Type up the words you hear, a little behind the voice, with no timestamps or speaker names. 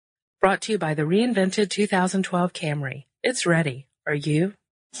Brought to you by the reinvented 2012 Camry. It's ready. Are you?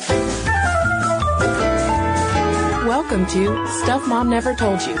 Welcome to Stuff Mom Never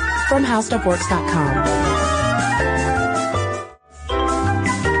Told You from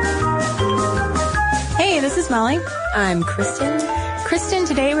HowStuffWorks.com. Hey, this is Molly. I'm Kristen. Kristen,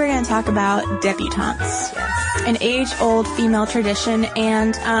 today we're going to talk about debutantes. Yes. An age-old female tradition,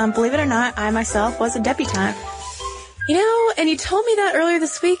 and believe it or not, I myself was a debutante. You know, and you told me that earlier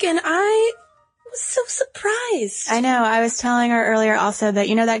this week, and I was so surprised. I know. I was telling her earlier also that,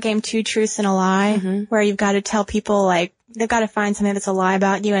 you know that game Two Truths and a Lie, where you've got to tell people, like, they've got to find something that's a lie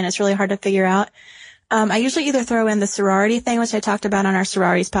about you, and it's really hard to figure out. I usually either throw in the sorority thing, which I talked about on our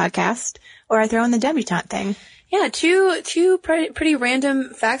sororities podcast, or I throw in the debutante thing. Yeah, two pretty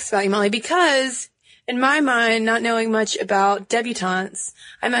random facts about you, Molly, because in my mind, not knowing much about debutantes,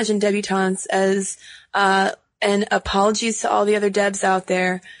 I imagine debutantes as and apologies to all the other Debs out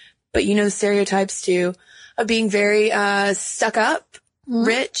there, but you know the stereotypes too, of being very stuck up,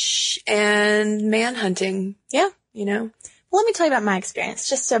 rich, and man-hunting. Yeah. You know? Well, let me tell you about my experience,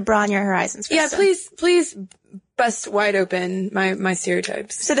 just to broaden your horizons. Yeah, please bust wide open my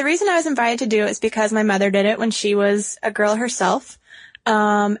stereotypes. So the reason I was invited to do it is because my mother did it when she was a girl herself.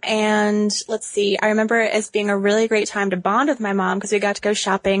 And let's see, I remember it as being a really great time to bond with my mom because we got to go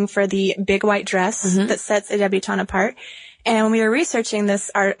shopping for the big white dress that sets a debutante apart. And when we were researching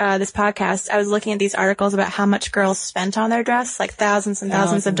this podcast, I was looking at these articles about how much girls spent on their dress, like thousands and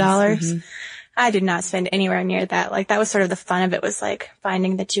thousands of dollars. I did not spend anywhere near that. Like, that was sort of the fun of it, was like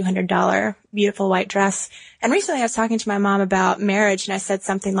finding the $200 beautiful white dress. And recently I was talking to my mom about marriage, and I said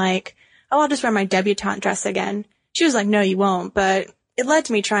something like, oh, I'll just wear my debutante dress again. She was like, no, you won't. But it led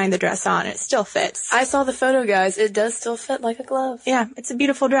to me trying the dress on. It still fits. I saw the photo, guys. It does still fit like a glove. Yeah, it's a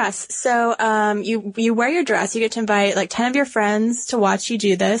beautiful dress. So, you wear your dress. You get to invite like 10 of your friends to watch you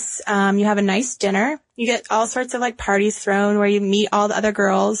do this. You have a nice dinner. You get all sorts of like parties thrown where you meet all the other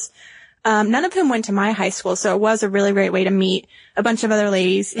girls. None of whom went to my high school, so it was a really great way to meet a bunch of other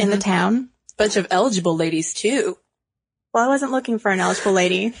ladies in the town. Bunch of eligible ladies too. Well, I wasn't looking for an eligible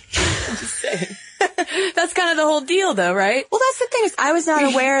lady. I'm just saying. That's kind of the whole deal, though, right? Well, that's the thing, is I was not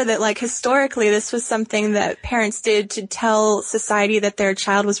aware that, like, historically this was something that parents did to tell society that their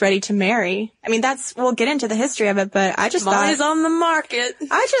child was ready to marry. I mean, we'll get into the history of it, but I just thought... Mine is on the market.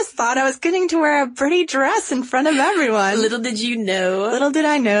 I just thought I was getting to wear a pretty dress in front of everyone. Little did you know. Little did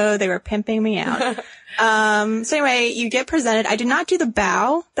I know they were pimping me out. So anyway, you get presented. I did not do the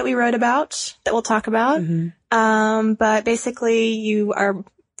bow that we wrote about, that we'll talk about. But basically you are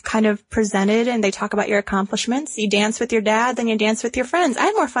kind of presented and they talk about your accomplishments. You dance with your dad, then you dance with your friends. I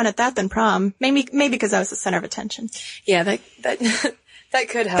had more fun at that than prom. Maybe because I was the center of attention. Yeah, that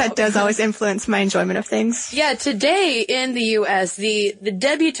could help. That does always influence my enjoyment of things. Yeah, today in the U.S., the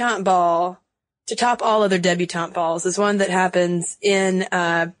debutante ball, to top all other debutante balls, is one that happens in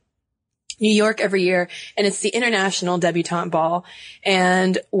New York every year, and it's the International Debutante Ball.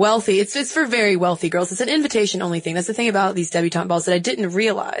 And wealthy, it's for very wealthy girls. It's an invitation only thing. That's the thing about these debutante balls that I didn't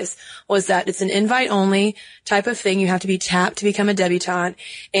realize, was that it's an invite only type of thing. You have to be tapped to become a debutante.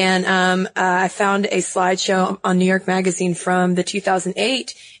 And I found a slideshow on New York Magazine from the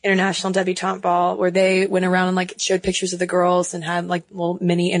 2008 International Debutante Ball, where they went around and like showed pictures of the girls and had like little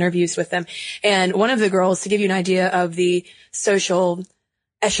mini interviews with them. And one of the girls, to give you an idea of the social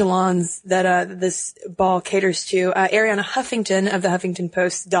echelons that this ball caters to, Ariana Huffington of the Huffington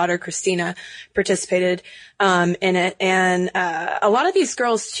Post's daughter Christina participated in it, and a lot of these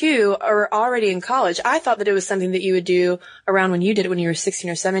girls too are already in college. I thought that it was something that you would do around when you did it when you were 16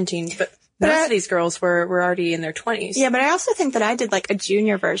 or 17, but most of these girls were already in their 20s. Yeah, but I also think that I did like a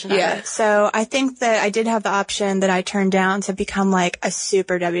junior version of it. So I think that I did have the option that I turned down to become like a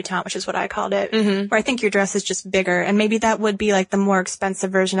super debutante, which is what I called it, where I think your dress is just bigger. And maybe that would be like the more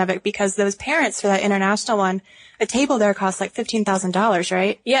expensive version of it, because those parents for that international one, a table there costs like $15,000,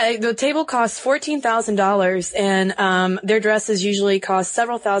 right? Yeah, the table costs $14,000, and their dresses usually cost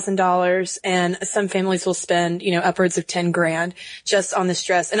several $1,000s, and some families will spend, upwards of $10,000 just on this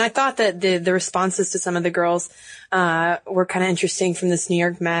dress. And I thought that the responses to some of the girls were kind of interesting from this New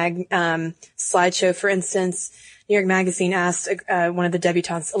York Mag slideshow. For instance, New York Magazine asked one of the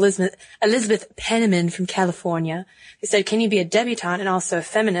debutantes, Elizabeth Penniman from California. They said, "Can you be a debutante and also a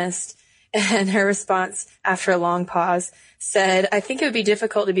feminist?" And her response, after a long pause, said, "I think it would be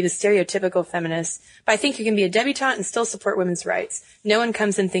difficult to be the stereotypical feminist, but I think you can be a debutante and still support women's rights. No one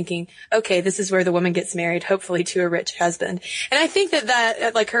comes in thinking, okay, this is where the woman gets married, hopefully to a rich husband." And I think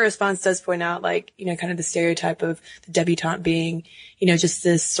that like, her response does point out, like, kind of the stereotype of the debutante being, just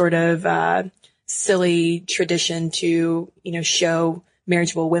this sort of silly tradition to, show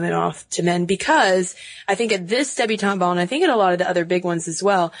marriageable women off to men, because I think at this debutante ball, and I think at a lot of the other big ones as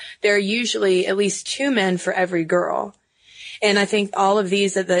well, there are usually at least 2 men for every girl. And I think all of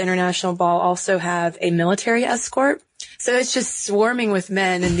these at the international ball also have a military escort. So it's just swarming with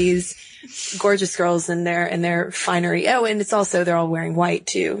men and these gorgeous girls in their finery. Oh, and it's also, they're all wearing white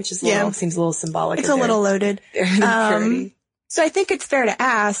too, which is seems a little symbolic. It's a little loaded. Their purity. So I think it's fair to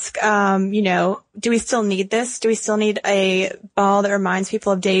ask, do we still need this? Do we still need a ball that reminds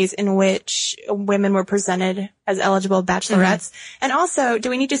people of days in which women were presented as eligible bachelorettes? Mm-hmm. And also, do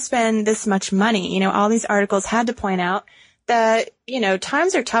we need to spend this much money? All these articles had to point out that,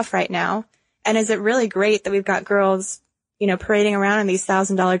 times are tough right now. And is it really great that we've got girls, parading around in these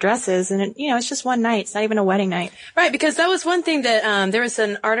 $1,000 dresses, and it's just one night. It's not even a wedding night. Right. Because that was one thing that, there was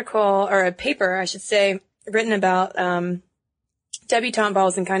an article, or a paper, I should say, written about, debutante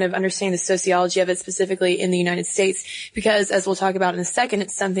balls and kind of understanding the sociology of it specifically in the United States, because as we'll talk about in a second,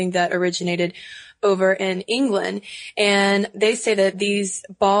 it's something that originated over in England. And they say that these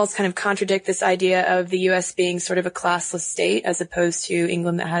balls kind of contradict this idea of the U.S. being sort of a classless state, as opposed to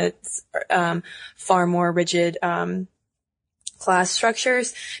England that had far more rigid class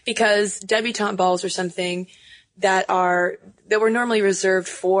structures, because debutante balls are something that were normally reserved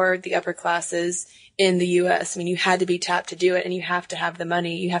for the upper classes in the U.S. I mean, you had to be tapped to do it, and you have to have the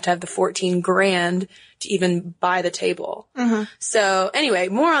money. You have to have the 14 grand to even buy the table. Mm-hmm. So anyway,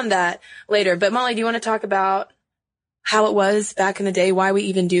 more on that later. But Molly, do you want to talk about how it was back in the day, why we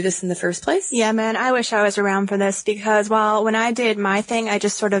even do this in the first place? Yeah, man, I wish I was around for this, because when I did my thing, I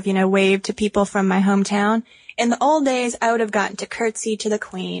just sort of, waved to people from my hometown. In the old days, I would have gotten to curtsy to the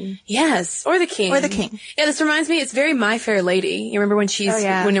queen. Yes, or the king. Yeah, this reminds me, it's very My Fair Lady. You remember when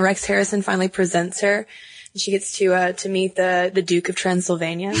when Rex Harrison finally presents her, and she gets to meet the Duke of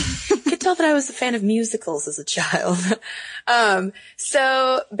Transylvania. You could tell that I was a fan of musicals as a child.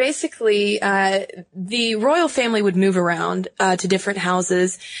 So basically, the royal family would move around, to different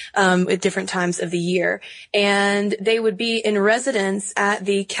houses, at different times of the year. And they would be in residence at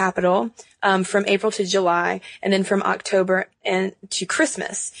the capital, from April to July, and then from October and to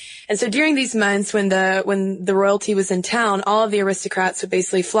Christmas. And so during these months when the royalty was in town, all of the aristocrats would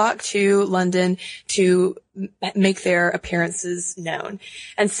basically flock to London to make their appearances known.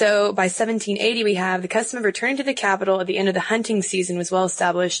 And so by 1780, we have the custom of returning to the capital at the end of the hunting season was well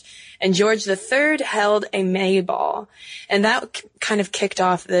established, and George III held a May ball. And that kind of kicked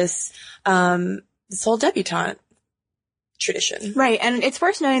off this whole debutante tradition. Right. And it's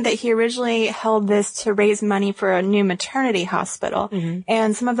worth noting that he originally held this to raise money for a new maternity hospital. Mm-hmm.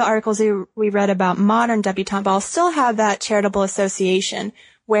 And some of the articles we read about modern debutante balls still have that charitable association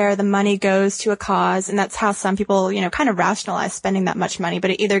where the money goes to a cause. And that's how some people, kind of rationalize spending that much money.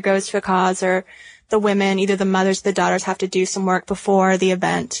 But it either goes to a cause, or the women, either the mothers or the daughters, have to do some work before the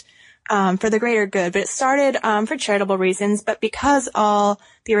event. For the greater good. But it started for charitable reasons, but because all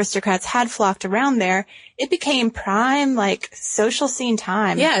the aristocrats had flocked around there, it became prime, social scene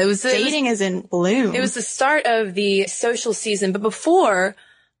time. Yeah, dating is in bloom. It was the start of the social season, but before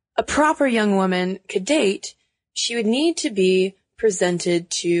a proper young woman could date, she would need to be presented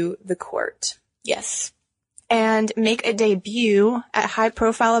to the court. Yes. And make a debut at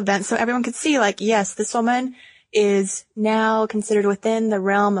high-profile events so everyone could see, yes, this woman is now considered within the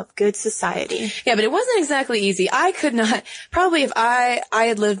realm of good society. Yeah, but it wasn't exactly easy. I could not, probably if I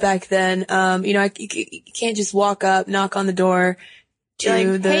had lived back then, you can't just walk up, knock on the door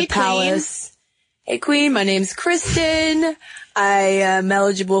to the palace. Hey, queen, my name's Kristen. I am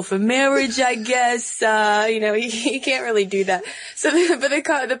eligible for marriage, I guess. You can't really do that. So, but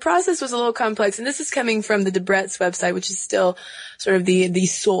the process was a little complex, and this is coming from the Debrett's website, which is still sort of the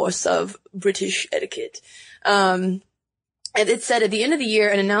source of British etiquette. And it said at the end of the year,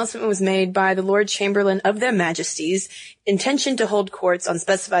 an announcement was made by the Lord Chamberlain of their Majesties, intention to hold courts on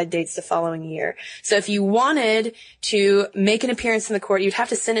specified dates the following year. So if you wanted to make an appearance in the court, you'd have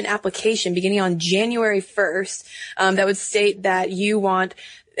to send an application beginning on January 1st, that would state that you want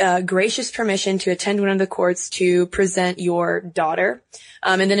gracious permission to attend one of the courts to present your daughter.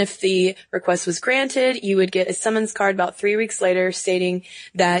 And then if the request was granted, you would get a summons card about 3 weeks later stating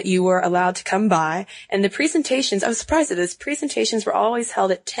that you were allowed to come by. And the presentations, I was surprised at this, presentations were always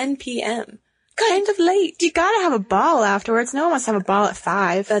held at 10 p.m. Kind of late. You gotta have a ball afterwards. No one wants to have a ball at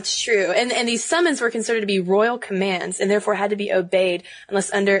 5. That's true. And these summons were considered to be royal commands and therefore had to be obeyed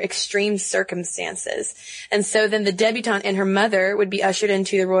unless under extreme circumstances. And so then the debutante and her mother would be ushered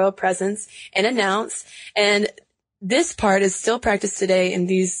into the royal presence and announced. And this part is still practiced today in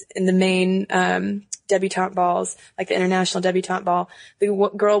the main, debutante balls, like the International Debutante Ball. The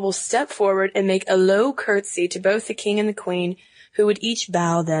girl will step forward and make a low curtsy to both the king and the queen, who would each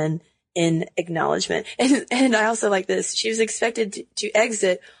bow then in acknowledgement. And I also like this. She was expected to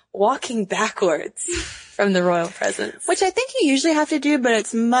exit walking backwards from the royal presence. Which I think you usually have to do, but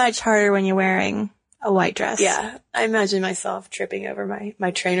it's much harder when you're wearing a white dress. Yeah. I imagine myself tripping over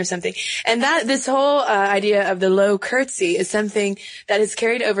my train or something. And this whole idea of the low curtsy is something that is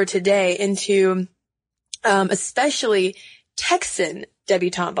carried over today into especially Texan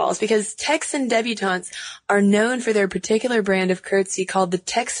debutante balls, because Texan debutantes are known for their particular brand of curtsy called the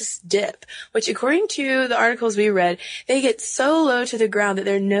Texas dip, which according to the articles we read, they get so low to the ground that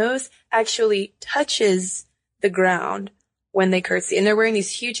their nose actually touches the ground when they curtsy. And they're wearing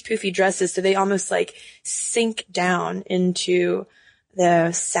these huge poofy dresses, so they almost like sink down into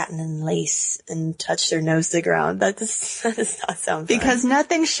the satin and lace and touch their nose to the ground. That does not sound fun. Because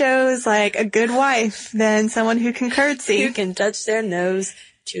nothing shows like a good wife than someone who can curtsy. Who can touch their nose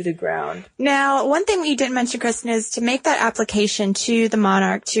to the ground. Now, one thing you didn't mention, Kristen, is to make that application to the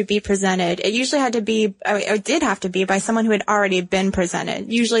monarch to be presented, it usually had to be, or did have to be, by someone who had already been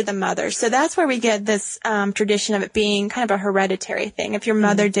presented, usually the mother. So that's where we get this tradition of it being kind of a hereditary thing. If your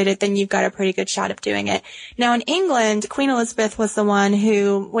mother did it, then you've got a pretty good shot of doing it. Now, in England, Queen Elizabeth was the one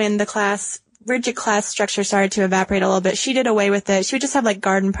who, when the rigid class structure started to evaporate a little bit, she did away with it. She would just have like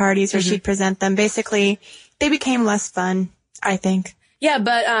garden parties where she'd present them. Basically, they became less fun, I think. Yeah,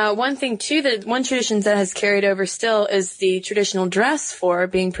 but one thing too, one tradition that has carried over still is the traditional dress for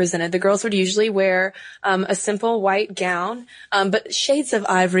being presented. The girls would usually wear a simple white gown, but shades of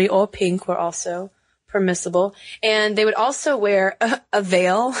ivory or pink were also permissible. And they would also wear a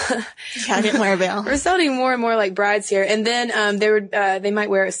veil. Yeah, I didn't wear a veil. We're sounding more and more like brides here. And then they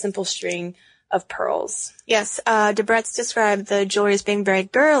might wear a simple string of pearls. Yes, Debrett's described the jewelry as being very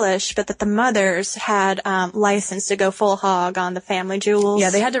girlish, but that the mothers had license to go full hog on the family jewels.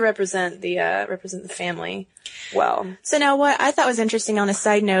 Yeah, they had to represent the family well. So now what I thought was interesting on a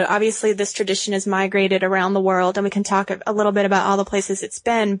side note, obviously this tradition has migrated around the world, and we can talk a little bit about all the places it's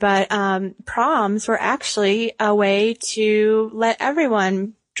been, but proms were actually a way to let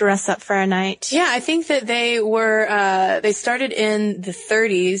everyone dress up for a night. Yeah, I think that they started in the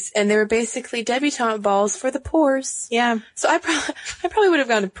 30s, and they were basically debutante balls for the poors. Yeah. So I probably would have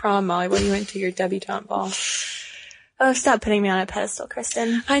gone to prom, Molly, when you went to your debutante ball. Oh, stop putting me on a pedestal,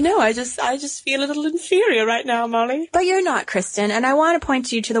 Kristen. I know, I just feel a little inferior right now, Molly. But you're not, Kristen, and I want to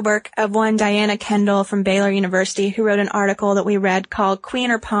point you to the work of one Diana Kendall from Baylor University, who wrote an article that we read called Queen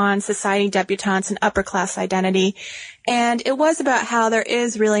or Pawn, Society Debutantes and Upper Class Identity. And it was about how there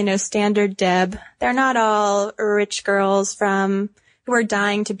is really no standard deb. They're not all rich girls who are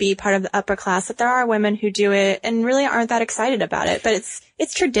dying to be part of the upper class, that there are women who do it and really aren't that excited about it. But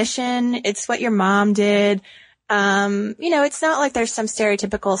it's tradition. It's what your mom did. It's not like there's some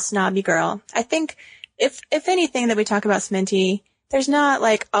stereotypical snobby girl. I think if anything that we talk about Sminty, there's not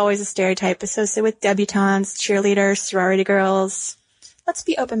like always a stereotype associated with debutantes, cheerleaders, sorority girls. Let's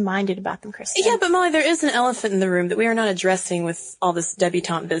be open-minded about them, Kristen. Yeah, but Molly, there is an elephant in the room that we are not addressing with all this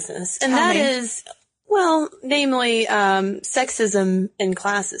debutante business. And that is, well, namely, sexism and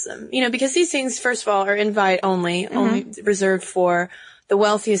classism. Because these things, first of all, are invite only reserved for the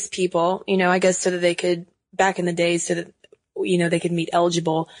wealthiest people, I guess so that they could, back in the days, so that, they could meet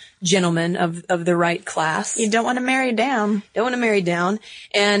eligible gentlemen of the right class. You don't want to marry down. Don't want to marry down.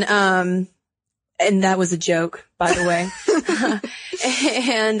 And that was a joke, by the way.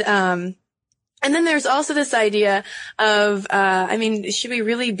 And then there's also this idea of, should we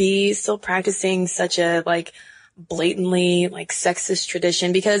really be still practicing such a, blatantly, sexist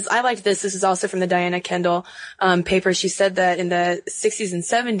tradition? Because I liked this. This is also from the Diana Kendall, paper. She said that in the 60s and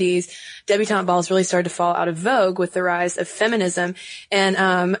 70s, debutante balls really started to fall out of vogue with the rise of feminism.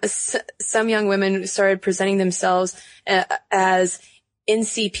 And, some young women started presenting themselves as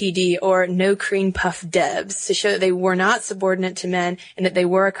NCPD, or no cream puff debs, to show that they were not subordinate to men and that they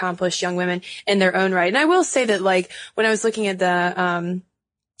were accomplished young women in their own right. And I will say that, when I was looking at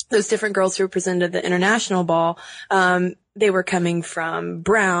those different girls who were presented at the international ball, they were coming from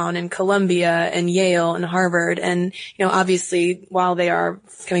Brown and Columbia and Yale and Harvard. And, obviously, while they are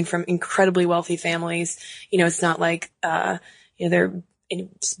coming from incredibly wealthy families, it's not like, they're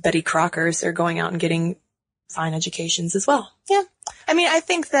Betty Crockers. They're going out and getting fine educations as well. Yeah. I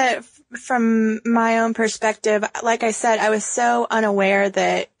think that from my own perspective, like I said, I was so unaware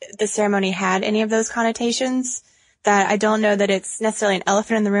that the ceremony had any of those connotations that I don't know that it's necessarily an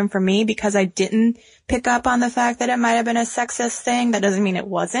elephant in the room for me, because I didn't pick up on the fact that it might have been a sexist thing. That doesn't mean it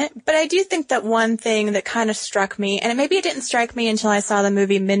wasn't. But I do think that one thing that kind of struck me, and maybe it didn't strike me until I saw the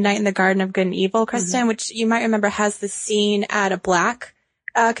movie Midnight in the Garden of Good and Evil, Kristen, which you might remember has the scene at a black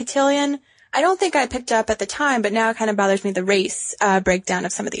cotillion I don't think I picked up at the time, but now it kind of bothers me, the race breakdown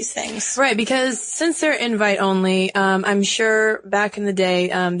of some of these things. Right, because since they're invite only, I'm sure back in the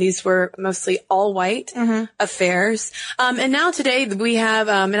day, these were mostly all white affairs. And now today we have,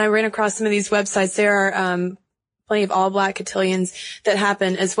 and I ran across some of these websites, there are, plenty of all black cotillions that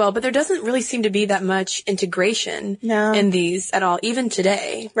happen as well, but there doesn't really seem to be that much integration in these at all, even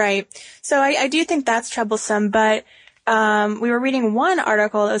today. Right. So I do think that's troublesome, but we were reading one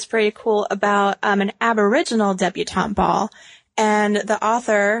article that was pretty cool about an Aboriginal debutante ball, and the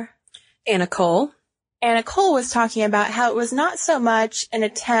author, Anna Cole was talking about how it was not so much an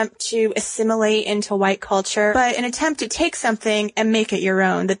attempt to assimilate into white culture, but an attempt to take something and make it your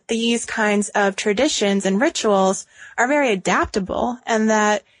own, that these kinds of traditions and rituals are very adaptable, and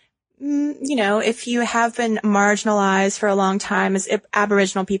that, you know, if you have been marginalized for a long time, as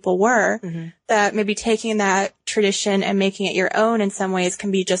Aboriginal people were, that maybe taking that tradition and making it your own in some ways can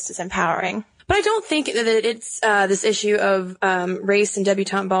be just as empowering. But I don't think that it's this issue of race and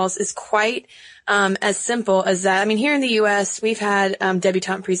debutante balls is quite as simple as that. I mean, here in the U.S., we've had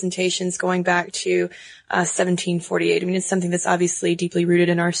debutante presentations going back to 1748. I mean, it's something that's obviously deeply rooted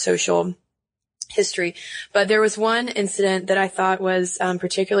in our social history. But there was one incident that I thought was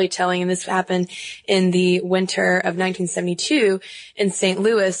particularly telling, and this happened in the winter of 1972 in St.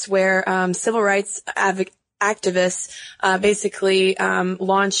 Louis, where civil rights activists basically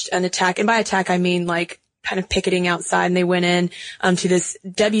launched an attack, and by attack I mean like kind of picketing outside, and they went in to this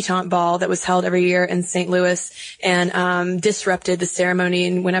debutante ball that was held every year in St. Louis, and disrupted the ceremony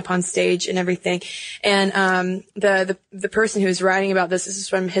and went up on stage and everything. And the person who was writing about this is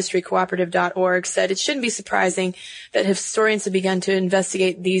from historycooperative.org, said it shouldn't be surprising that historians have begun to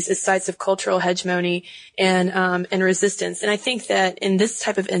investigate these as sites of cultural hegemony and resistance. And I think that in this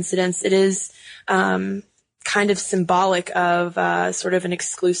type of incidents, it is kind of symbolic of sort of an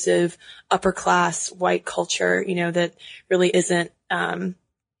exclusive upper class white culture, you know, that really isn't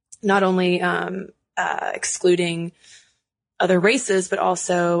not only excluding other races, but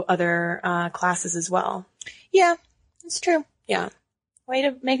also other classes as well. Yeah, it's true. Yeah. Way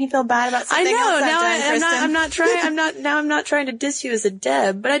to make me feel bad about something I know. else Now I've done, Kristen. I'm not trying to diss you as a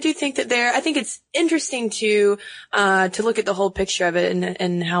Deb, but I do think that I think it's interesting to look at the whole picture of it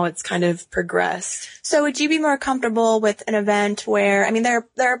and how it's kind of progressed. So would you be more comfortable with an event where, I mean, there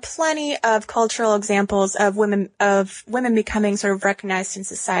are plenty of cultural examples of women becoming sort of recognized in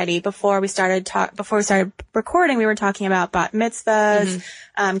society. Before we started recording, we were talking about bat mitzvahs,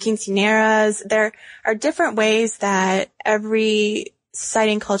 quinceañeras. There are different ways that every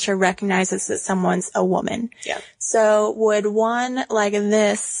society and culture recognizes that someone's a woman. Yeah. So would one like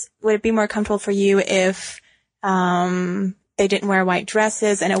this, would it be more comfortable for you if they didn't wear white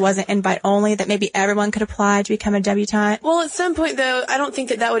dresses and it wasn't invite only, that maybe everyone could apply to become a debutante? Well, at some point though, I don't think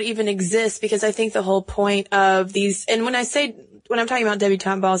that would even exist, because I think the whole point of these, and when I'm talking about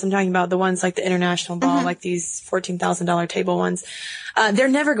debutante balls, I'm talking about the ones like the international ball, like these $14,000 table ones. They're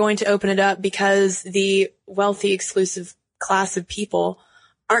never going to open it up because the wealthy, exclusive class of people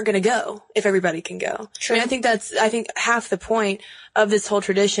aren't going to go if everybody can go. True. I mean, I think half the point of this whole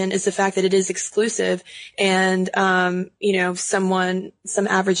tradition is the fact that it is exclusive, and, you know, some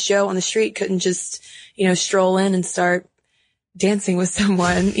average Joe on the street couldn't just, you know, stroll in and start dancing with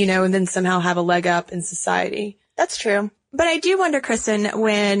someone, you know, and then somehow have a leg up in society. That's true. But I do wonder, Kristen,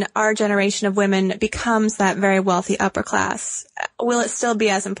 when our generation of women becomes that very wealthy upper class, will it still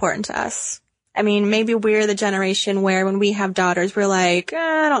be as important to us? I mean, maybe we're the generation where when we have daughters, we're like,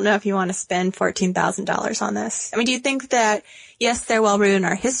 I don't know if you want to spend $14,000 on this. I mean, do you think that, yes, they're well rooted in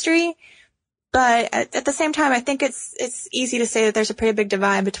our history, but at the same time, I think it's easy to say that there's a pretty big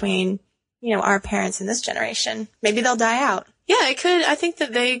divide between, you know, our parents and this generation. Maybe they'll die out. Yeah, it could. I think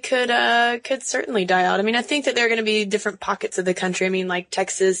that they could certainly die out. I mean, I think that there are going to be different pockets of the country. I mean, like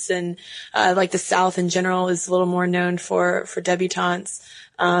Texas and, like the South in general is a little more known for debutantes.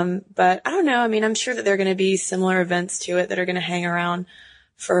 But I don't know. I mean, I'm sure that there are going to be similar events to it that are going to hang around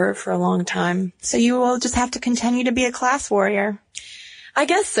for a long time. So you will just have to continue to be a class warrior. I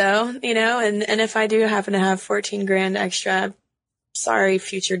guess so, you know, and if I do happen to have 14 grand extra, sorry,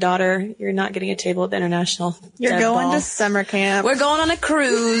 future daughter, you're not getting a table at the international. You're going to summer camp. We're going on a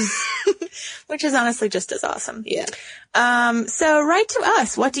cruise. Which is honestly just as awesome. Yeah. So write to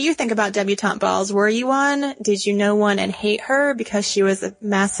us. What do you think about debutante balls? Were you one? Did you know one and hate her because she was a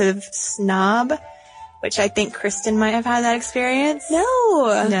massive snob? Which I think Kristen might have had that experience.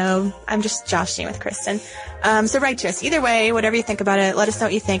 No, I'm just joshing with Kristen. So write to us. Either way, whatever you think about it, let us know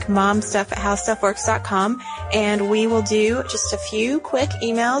what you think. momstuff@howstuffworks.com. And we will do just a few quick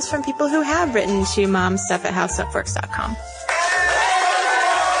emails from people who have written to momstuff@howstuffworks.com.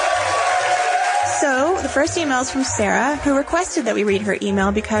 the first email is from Sarah, who requested that we read her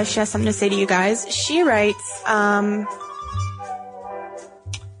email because she has something to say to you guys. She writes,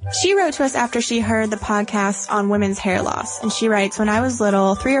 she wrote to us after she heard the podcast on women's hair loss, and she writes, when I was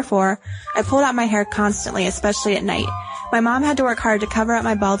little, 3 or 4, I pulled out my hair constantly, especially at night. My mom had to work hard to cover up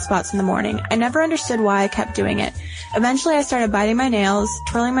my bald spots in the morning. I never understood why I kept doing it. Eventually, I started biting my nails,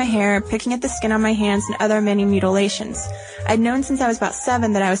 twirling my hair, picking at the skin on my hands, and other many mutilations. I'd known since I was about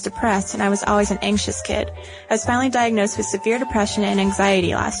 7 that I was depressed, and I was always an anxious kid. I was finally diagnosed with severe depression and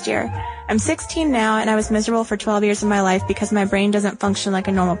anxiety last year. I'm 16 now, and I was miserable for 12 years of my life because my brain doesn't function like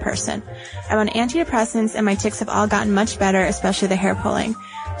a normal person. I'm on antidepressants, and my tics have all gotten much better, especially the hair pulling.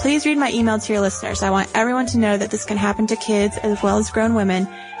 Please read my email to your listeners. I want everyone to know that this can happen to kids as well as grown women,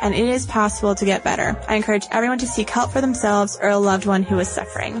 and it is possible to get better. I encourage everyone to seek help for themselves or a loved one who is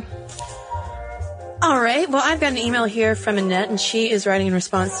suffering. All right. Well, I've got an email here from Annette, and she is writing in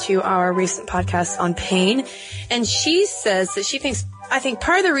response to our recent podcast on pain. And she says that I think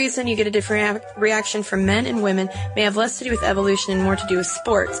part of the reason you get a different reaction from men and women may have less to do with evolution and more to do with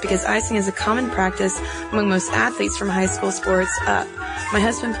sports, because icing is a common practice among most athletes from high school sports up. My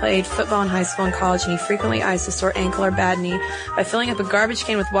husband played football in high school and college, and he frequently iced a sore ankle or bad knee by filling up a garbage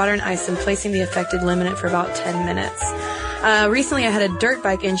can with water and ice and placing the affected limb in it for about 10 minutes. Recently I had a dirt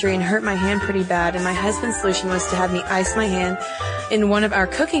bike injury and hurt my hand pretty bad, and my husband's solution was to have me ice my hand in one of our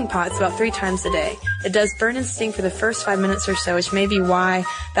cooking pots about 3 times a day. It does burn and sting for the first 5 minutes or so, which may be why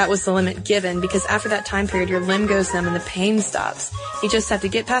that was the limit given, because after that time period your limb goes numb and the pain stops. You just have to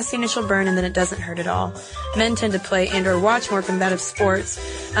get past the initial burn and then it doesn't hurt at all. Men tend to play and or watch more combative sports,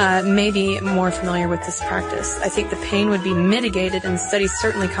 may be more familiar with this practice. I think the pain would be mitigated, and studies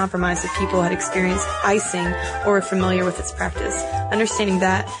certainly compromise if people had experienced icing or were familiar with its practice. Understanding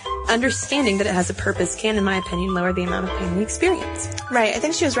that it has a purpose can, in my opinion, lower the amount of pain we experience. Right. I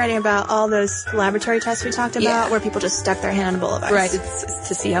think she was writing about all those laboratory tests we talked about where people just stuck their hand in a bowl of ice. Right. It's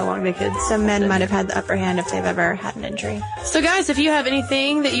to see how long they could. Some men might have had the upper hand if they've ever had an injury. So guys, if you have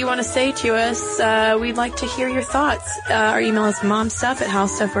anything that you want to say to us, we'd like to hear your thoughts. Our email is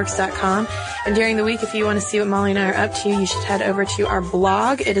momstuff@howstuffworks.com. And during the week, if you want to see what Molly and I are up to, you should head over to our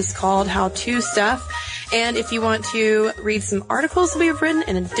blog. It is called How To Stuff. And if you want to read some articles that we have written,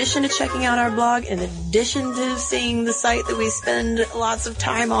 in addition to checking out our blog, in addition to seeing the site that we spend lots of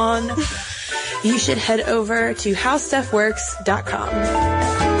time on, you should head over to howstuffworks.com.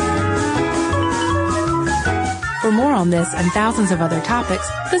 For more on this and thousands of other topics,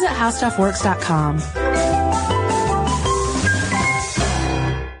 visit howstuffworks.com.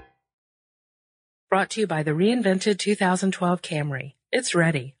 Brought to you by the reinvented 2012 Camry. It's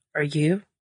ready. Are you?